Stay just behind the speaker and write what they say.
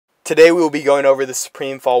Today we will be going over the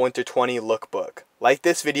Supreme Fall Winter 20 lookbook. Like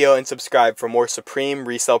this video and subscribe for more Supreme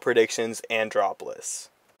resale predictions and drop lists.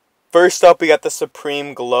 First up, we got the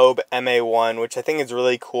Supreme Globe MA1, which I think is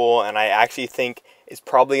really cool, and I actually think is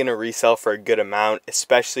probably going to resell for a good amount,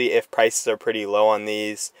 especially if prices are pretty low on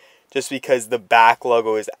these, just because the back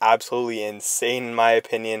logo is absolutely insane in my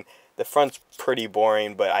opinion. The front's pretty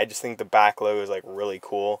boring, but I just think the back logo is like really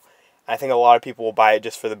cool. I think a lot of people will buy it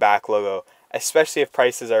just for the back logo, especially if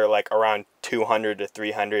prices are like around 200 to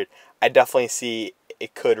 300. I definitely see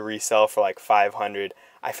it could resell for like 500.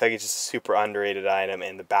 I feel like it's just a super underrated item,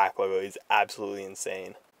 and the back logo is absolutely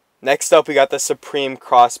insane. Next up, we got the Supreme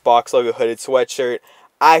Cross Box Logo Hooded Sweatshirt.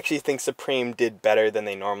 I actually think Supreme did better than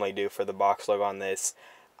they normally do for the box logo on this.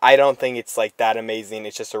 I don't think it's like that amazing.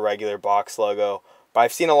 It's just a regular box logo. But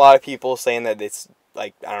I've seen a lot of people saying that it's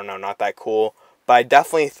like, I don't know, not that cool. But I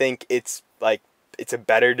definitely think it's like, it's a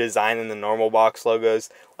better design than the normal box logos.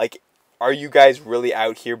 Like, are you guys really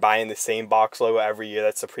out here buying the same box logo every year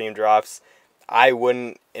that Supreme drops? I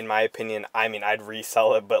wouldn't, in my opinion. I mean, I'd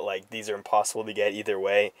resell it, but like, these are impossible to get either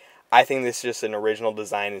way. I think this is just an original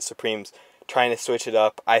design, and Supreme's trying to switch it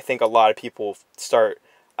up. I think a lot of people start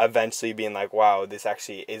eventually being like, wow, this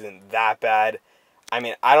actually isn't that bad. I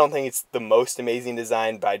mean, I don't think it's the most amazing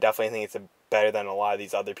design, but I definitely think it's better than a lot of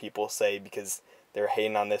these other people say, because they're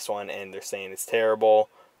hating on this one and they're saying it's terrible.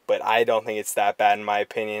 But I don't think it's that bad in my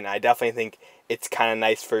opinion. I definitely think it's kind of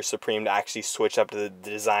nice for Supreme to actually switch up to the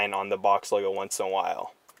design on the box logo once in a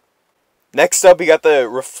while. Next up, we got the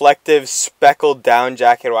reflective speckled down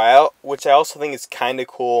jacket, which I also think is kind of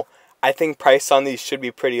cool. I think price on these should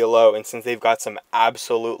be pretty low, and since they've got some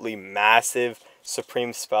absolutely massive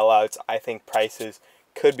Supreme spellouts, I think prices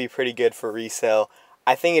could be pretty good for resale.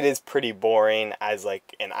 I think it is pretty boring as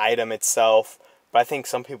like an item itself, but I think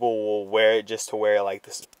some people will wear it just to wear like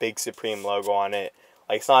this big Supreme logo on it.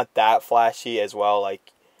 Like, it's not that flashy as well.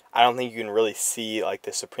 Like, I don't think you can really see like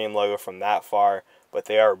the Supreme logo from that far, but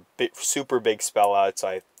they are super big spellouts, so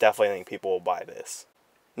I definitely think people will buy this.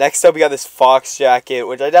 Next up, we got this Fox jacket,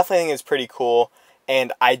 which I definitely think is pretty cool,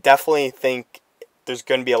 and I definitely think there's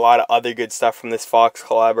going to be a lot of other good stuff from this Fox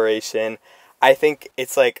collaboration. I think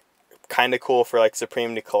it's like kind of cool for like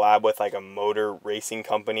Supreme to collab with like a motor racing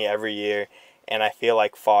company every year, and I feel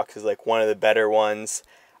like Fox is like one of the better ones.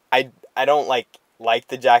 I don't like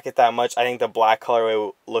the jacket that much. I think the black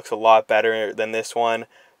colorway looks a lot better than this one,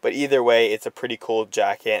 but either way, it's a pretty cool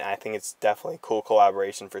jacket, and I think it's definitely a cool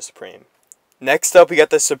collaboration for Supreme. Next up, we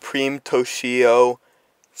got the Supreme Toshio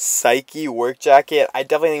Saeki work jacket. I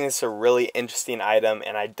definitely think this is a really interesting item,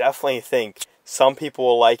 and I definitely think some people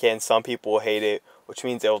will like it and some people will hate it, which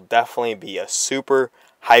means it will definitely be a super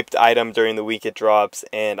hyped item during the week it drops,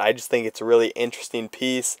 and I just think it's a really interesting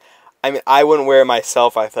piece. I mean, I wouldn't wear it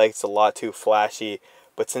myself. I feel like it's a lot too flashy,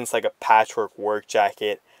 but since like a patchwork work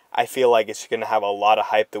jacket, I feel like it's going to have a lot of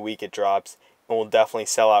hype the week it drops, and will definitely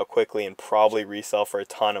sell out quickly and probably resell for a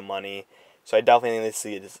ton of money. So I definitely think this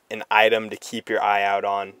is an item to keep your eye out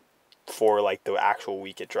on for like the actual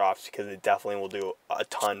week it drops, because it definitely will do a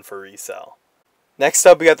ton for resale. Next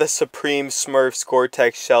up, we got the Supreme Smurfs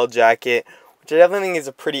GORE-TEX shell jacket, which I definitely think is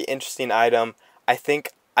a pretty interesting item. I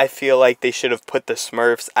feel like they should have put the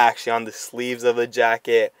Smurfs actually on the sleeves of the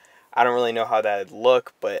jacket. I don't really know how that would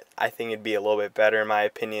look, but I think it'd be a little bit better in my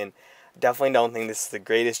opinion. Definitely don't think this is the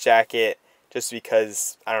greatest jacket, just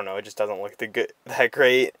because, I don't know, it just doesn't look that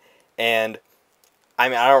great. And I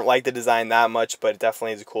mean, I don't like the design that much, but it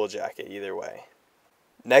definitely is a cool jacket either way.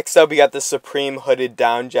 Next up, we got the Supreme hooded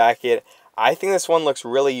down jacket. I think this one looks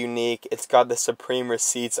really unique. It's got the Supreme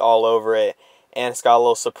receipts all over it, and it's got a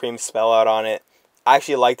little Supreme spell out on it. I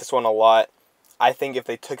actually like this one a lot. I think if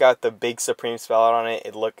they took out the big Supreme spell out on it,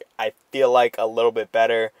 it'd look, I feel like, a little bit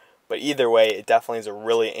better. But either way, it definitely is a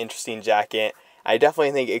really interesting jacket. I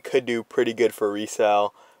definitely think it could do pretty good for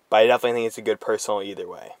resale, but I definitely think it's a good personal either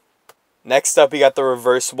way. Next up, we got the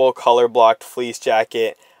reversible color blocked fleece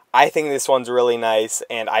jacket. I think this one's really nice,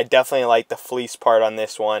 and I definitely like the fleece part on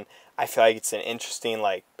this one. I feel like it's an interesting,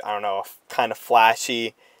 like, I don't know, kind of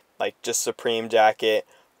flashy, like just Supreme jacket,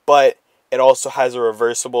 but it also has a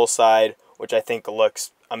reversible side, which I think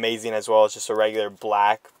looks amazing as well as just a regular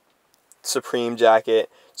black Supreme jacket.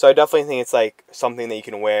 So I definitely think it's like something that you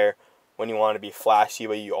can wear when you want to be flashy,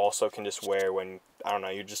 but you also can just wear when, I don't know,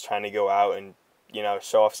 you're just trying to go out and, you know,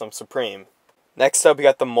 show off some Supreme. Next up, we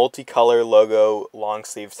got the multicolor logo long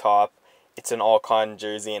sleeve top. It's an all-cotton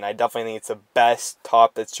jersey, and I definitely think it's the best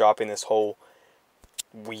top that's dropping this whole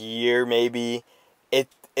year, maybe.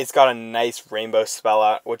 It's got a nice rainbow spell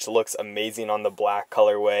out, which looks amazing on the black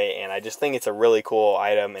colorway, and I just think it's a really cool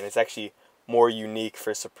item, and it's actually more unique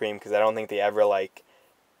for Supreme, because I don't think they ever like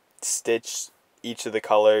stitch each of the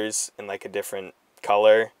colors in like a different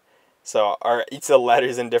color. So each of the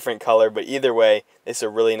letters in different color, but either way, it's a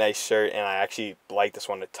really nice shirt, and I actually like this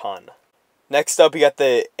one a ton. Next up, you got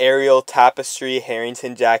the Ariel Tapestry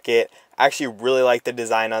Harrington jacket. I actually really like the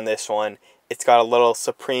design on this one. It's got a little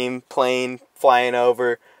Supreme plane flying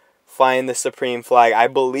over, flying the Supreme flag. I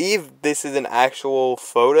believe this is an actual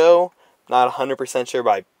photo. Not 100% sure,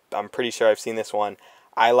 but I'm pretty sure I've seen this one.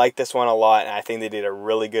 I like this one a lot, and I think they did a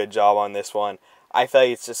really good job on this one. I feel like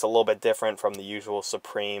it's just a little bit different from the usual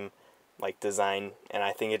Supreme like design, and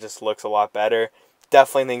I think it just looks a lot better.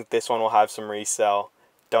 Definitely think this one will have some resell.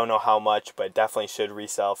 Don't know how much, but definitely should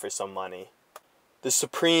resell for some money. The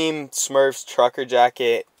Supreme Smurfs trucker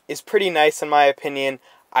jacket is pretty nice in my opinion.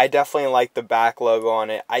 I definitely like the back logo on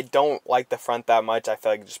it. I don't like the front that much. I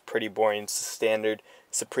feel like it's just pretty boring. It's a standard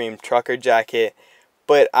Supreme trucker jacket,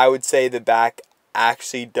 but I would say the back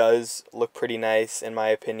actually does look pretty nice in my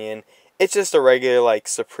opinion. It's just a regular like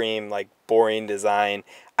Supreme like boring design.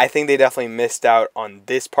 I think they definitely missed out on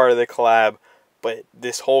this part of the collab, but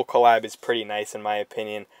this whole collab is pretty nice in my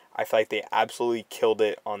opinion. I feel like they absolutely killed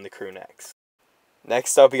it on the crew necks.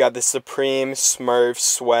 Next up, we got the Supreme Smurf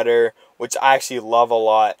sweater, which I actually love a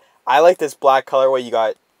lot. I like this black colorway. You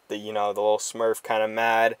got the, the little Smurf kind of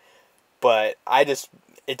mad, but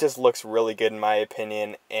it just looks really good in my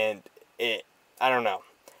opinion, and I don't know.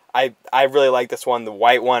 I really like this one. The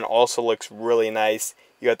white one also looks really nice.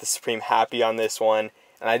 You got the Supreme Happy on this one,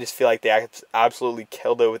 and I just feel like they absolutely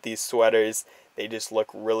killed it with these sweaters. They just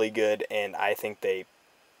look really good, and I think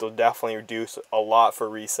they'll definitely do a lot for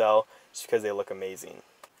resell just because they look amazing.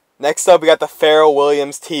 Next up, we got the Pharrell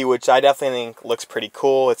Williams tee, which I definitely think looks pretty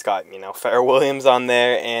cool. It's got, Pharrell Williams on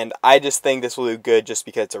there, and I just think this will do good just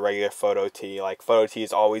because it's a regular photo tee. Like, photo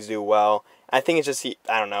tees always do well. I think it's just,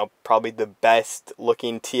 I don't know, probably the best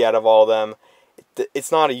looking tee out of all of them.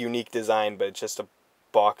 It's not a unique design, but it's just a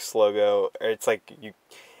box logo, or it's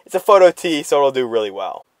a photo tee, so it'll do really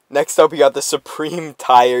well. Next up, we got the Supreme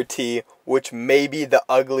Tire tee, which may be the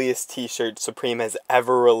ugliest t-shirt Supreme has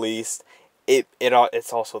ever released.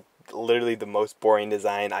 It's also literally the most boring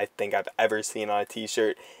design I think I've ever seen on a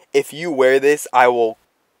t-shirt. If you wear this, I don't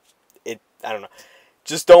know.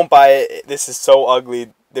 Just don't buy it. This is so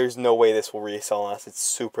ugly. There's no way this will resell unless it's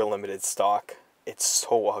super limited stock. It's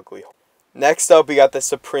so ugly. Next up, we got the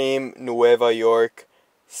Supreme Nueva York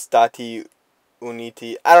Stati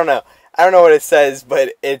Uniti. I don't know what it says,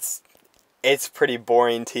 but it's pretty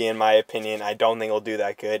boring tee in my opinion. I don't think it'll do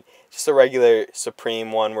that good. Just a regular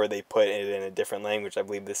Supreme one where they put it in a different language. I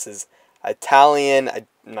believe this is Italian. I'm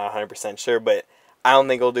not 100% sure, but I don't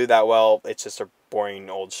think it'll do that well. It's just a boring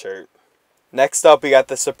old shirt. Next up, we got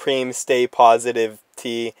the Supreme Stay Positive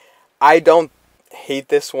tee. I don't hate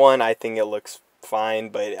this one. I think it looks fine,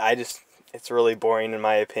 but it's really boring in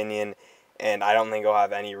my opinion, and I don't think it'll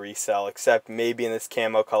have any resell except maybe in this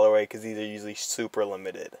camo colorway because these are usually super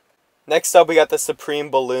limited. Next up, we got the Supreme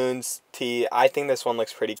Balloons tee. I think this one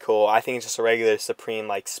looks pretty cool. I think it's just a regular Supreme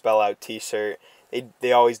like spell out t-shirt.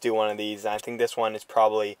 They always do one of these, and I think this one is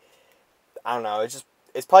probably, I don't know,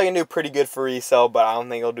 it's probably going to do pretty good for resale, but I don't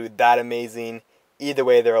think it'll do that amazing. Either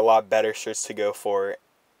way, there are a lot better shirts to go for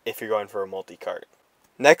if you're going for a multi-cart.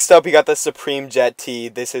 Next up, we got the Supreme Jet tee.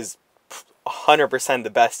 This is 100% the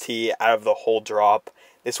best tee out of the whole drop.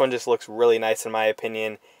 This one just looks really nice in my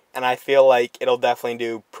opinion, and I feel like it'll definitely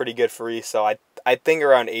do pretty good for resale. I think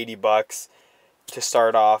around 80 bucks to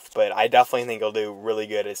start off, but I definitely think it'll do really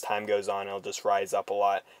good as time goes on. It'll just rise up a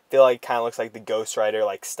lot. I feel like it kind of looks like the Ghost Rider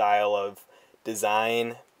like style of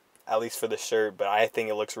design, at least for the shirt, but I think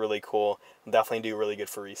it looks really cool. It'll definitely do really good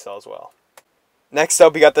for resale as well. Next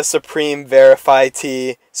up, we got the Supreme Verify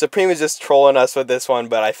tee. Supreme is just trolling us with this one,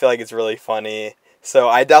 but I feel like it's really funny. So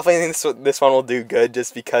I definitely think this one will do good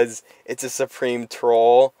just because it's a Supreme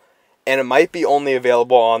troll. And it might be only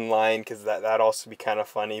available online because that'd also be kind of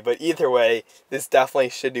funny. But either way, this definitely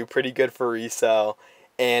should do pretty good for resale.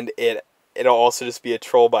 And it'll also just be a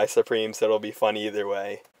troll by Supreme, so it'll be funny either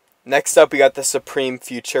way. Next up, we got the Supreme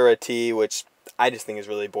Futura tee, which I just think is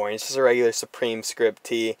really boring. It's just a regular Supreme script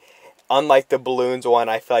tee. Unlike the balloons one,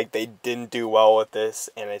 I feel like they didn't do well with this,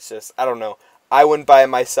 and it's just, I don't know. I wouldn't buy it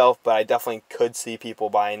myself, but I definitely could see people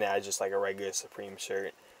buying it as just like a regular Supreme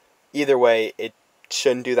shirt. Either way, it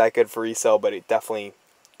shouldn't do that good for resale, but it definitely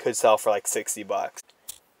could sell for like 60 bucks.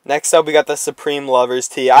 Next up, we got the Supreme Lovers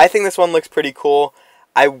tee. I think this one looks pretty cool.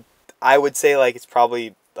 I would say like it's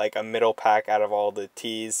probably like a middle pack out of all the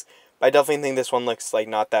tees. But I definitely think this one looks like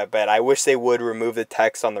not that bad. I wish they would remove the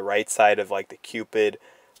text on the right side of like the Cupid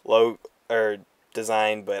logo or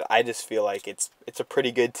design, but I just feel like it's a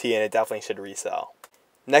pretty good tee and it definitely should resell.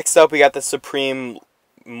 Next up, we got the Supreme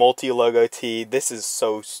multi-logo tee. This is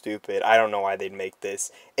so stupid. I don't know why they'd make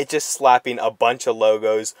this. It's just slapping a bunch of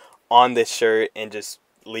logos on this shirt and just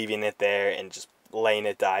leaving it there and just letting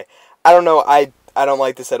it die. I don't know. I don't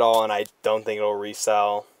like this at all, and I don't think it'll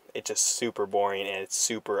resell. It's just super boring, and it's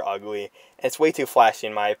super ugly. And it's way too flashy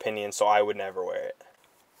in my opinion, so I would never wear it.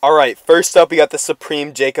 Alright, first up we got the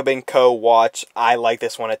Supreme Jacob & Co. watch. I like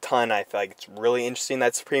this one a ton. I feel like it's really interesting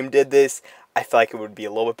that Supreme did this. I feel like it would be a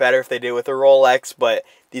little bit better if they did it with a Rolex, but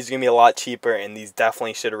these are going to be a lot cheaper, and these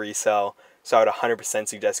definitely should resell, so I would 100%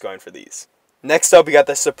 suggest going for these. Next up, we got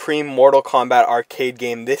the Supreme Mortal Kombat arcade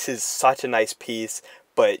game. This is such a nice piece,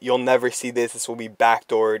 but you'll never see this. This will be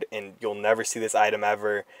backdoored, and you'll never see this item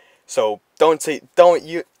ever. So don't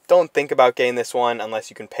think about getting this one unless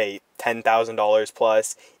you can pay $10,000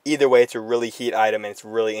 plus. Either way, it's a really heat item, and it's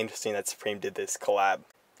really interesting that Supreme did this collab.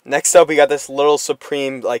 Next up, we got this little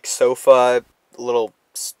Supreme like sofa, little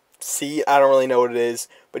seat. I don't really know what it is,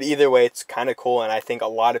 but either way, it's kind of cool, and I think a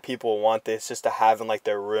lot of people want this just to have in like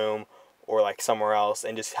their room or like somewhere else,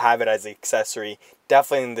 and just have it as an accessory.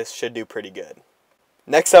 Definitely, this should do pretty good.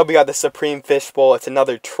 Next up, we got the Supreme Fishbowl. It's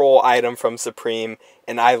another troll item from Supreme,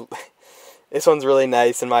 and this one's really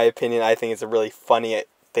nice in my opinion. I think it's a really funny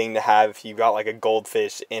thing to have if you got like a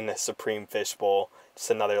goldfish in a Supreme Fishbowl. Just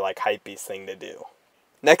another like hypebeast thing to do.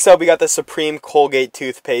 Next up, we got the Supreme Colgate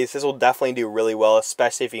toothpaste. This will definitely do really well,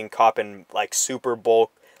 especially if you can cop in like super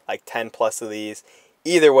bulk, like 10 plus of these.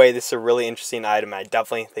 Either way, this is a really interesting item. I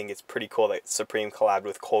definitely think it's pretty cool that Supreme collabed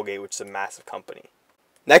with Colgate, which is a massive company.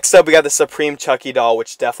 Next up, we got the Supreme Chucky doll,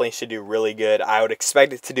 which definitely should do really good. I would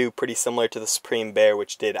expect it to do pretty similar to the Supreme Bear,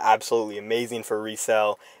 which did absolutely amazing for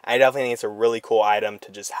resale. I definitely think it's a really cool item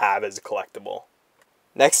to just have as a collectible.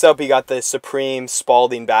 Next up, we got the Supreme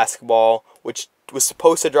Spalding basketball, which was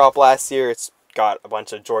supposed to drop last year. It's got a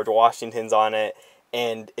bunch of George Washingtons on it,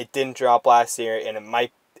 and it didn't drop last year, and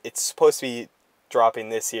it's supposed to be dropping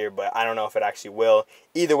this year, but I don't know if it actually will.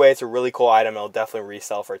 Either way, it's a really cool item. It'll definitely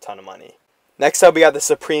resell for a ton of money. Next up, we got the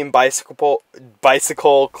Supreme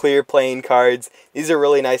Bicycle clear playing cards. These are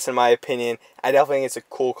really nice in my opinion. I definitely think it's a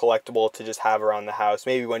cool collectible to just have around the house.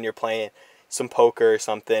 Maybe when you're playing some poker or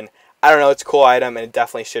something. I don't know, it's a cool item, and it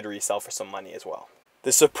definitely should resell for some money as well.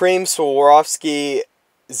 The Supreme Swarovski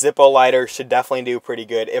Zippo lighter should definitely do pretty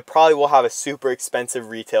good. It probably will have a super expensive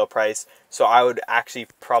retail price, so I would actually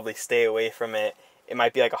probably stay away from it. It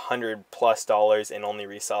might be like $100+ and only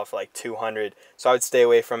resell for like $200, so I would stay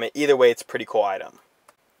away from it. Either way, it's a pretty cool item.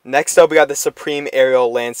 Next up, we got the Supreme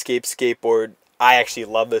Aerial Landscape Skateboard. I actually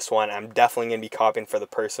love this one. I'm definitely going to be copying for the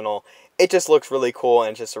personal. It just looks really cool,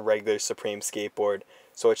 and it's just a regular Supreme skateboard,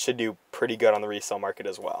 so it should do pretty good on the resale market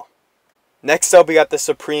as well. Next up, we got the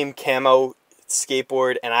Supreme Camo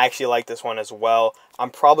skateboard, and I actually like this one as well. I'm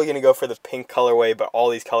probably going to go for the pink colorway, but all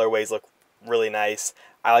these colorways look really nice.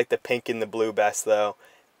 I like the pink and the blue best though.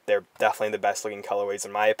 They're definitely the best looking colorways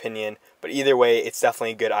in my opinion, but either way, it's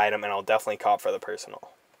definitely a good item, and I'll definitely cop for the personal.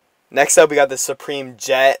 Next up, we got the Supreme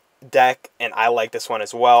Jet deck, and I like this one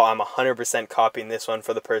as well. I'm 100% copying this one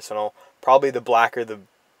for the personal. Probably the black or the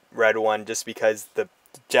red one, just because the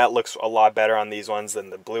Jet looks a lot better on these ones than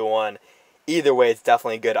the blue one. Either way, it's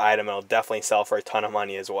definitely a good item, and it'll definitely sell for a ton of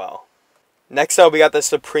money as well. Next up, we got the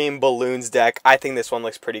Supreme Balloons deck. I think this one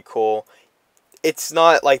looks pretty cool. It's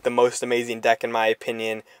not like the most amazing deck in my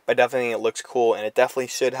opinion, but I definitely think it looks cool, and it definitely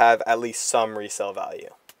should have at least some resale value.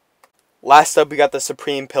 Last up, we got the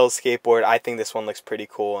Supreme Pill Skateboard. I think this one looks pretty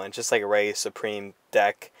cool, and just like a regular Supreme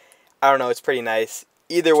deck. I don't know, it's pretty nice.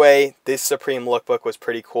 Either way, this Supreme Lookbook was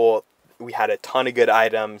pretty cool. We had a ton of good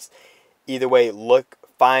items. Either way,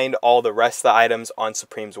 find all the rest of the items on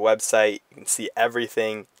Supreme's website. You can see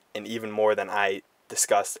everything and even more than I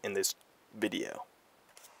discussed in this video.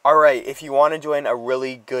 Alright, if you want to join a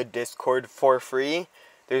really good Discord for free,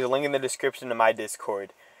 there's a link in the description to my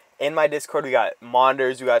Discord. In my Discord, we got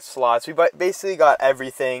monitors, we got slots, we basically got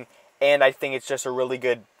everything, and I think it's just a really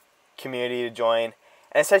good community to join,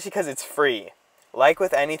 and especially because it's free. Like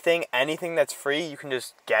with anything that's free, you can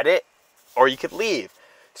just get it, or you could leave.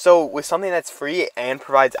 So with something that's free and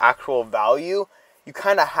provides actual value, you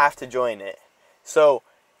kind of have to join it. So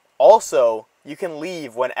also, you can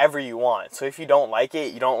leave whenever you want. So if you don't like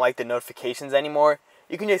it, you don't like the notifications anymore,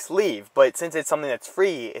 you can just leave. But since it's something that's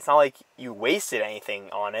free, it's not like you wasted anything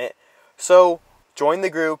on it. So join the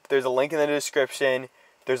group. There's a link in the description.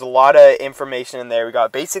 There's a lot of information in there. We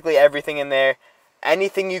got basically everything in there.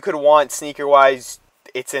 Anything you could want sneaker-wise,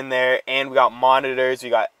 it's in there. And we got monitors. We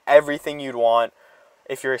got everything you'd want.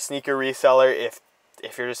 If you're a sneaker reseller,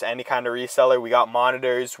 if you're just any kind of reseller, we got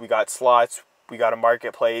monitors, we got slots, we got a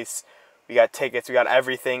marketplace, we got tickets, we got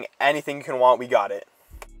everything. Anything you can want, we got it.